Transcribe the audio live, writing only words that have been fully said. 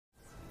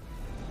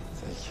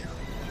Thank you.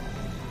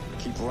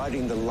 Keep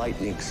riding the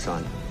lightning,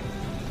 son.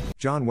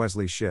 John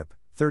Wesley Shipp,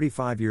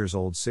 35 years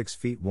old, 6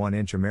 feet 1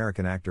 inch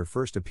American actor,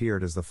 first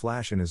appeared as the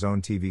Flash in his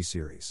own TV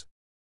series.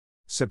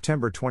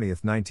 September 20,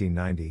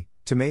 1990,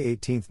 to May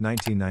 18,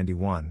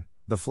 1991,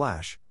 The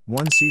Flash,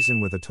 one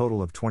season with a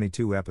total of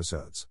 22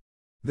 episodes.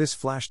 This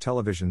Flash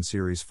television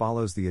series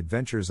follows the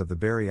adventures of the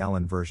Barry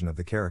Allen version of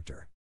the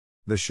character.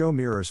 The show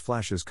mirrors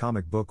Flash's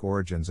comic book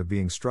origins of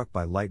being struck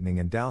by lightning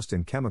and doused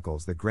in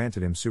chemicals that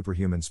granted him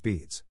superhuman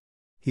speeds.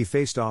 He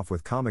faced off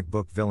with comic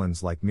book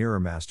villains like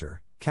Mirror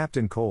Master,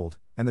 Captain Cold,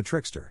 and the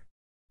Trickster.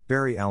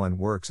 Barry Allen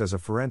works as a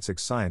forensic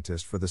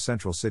scientist for the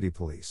Central City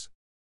Police.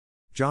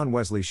 John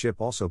Wesley Shipp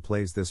also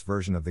plays this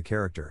version of the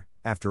character,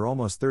 after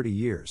almost 30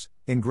 years,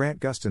 in Grant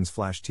Gustin's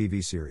Flash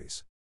TV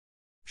series.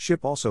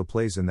 Shipp also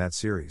plays in that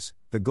series,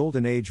 the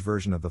Golden Age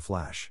version of The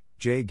Flash,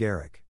 Jay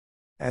Garrick.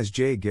 As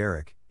Jay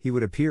Garrick, he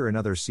would appear in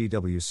other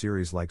CW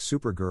series like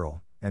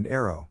Supergirl and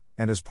Arrow,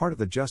 and as part of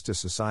the Justice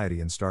Society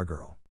in Stargirl.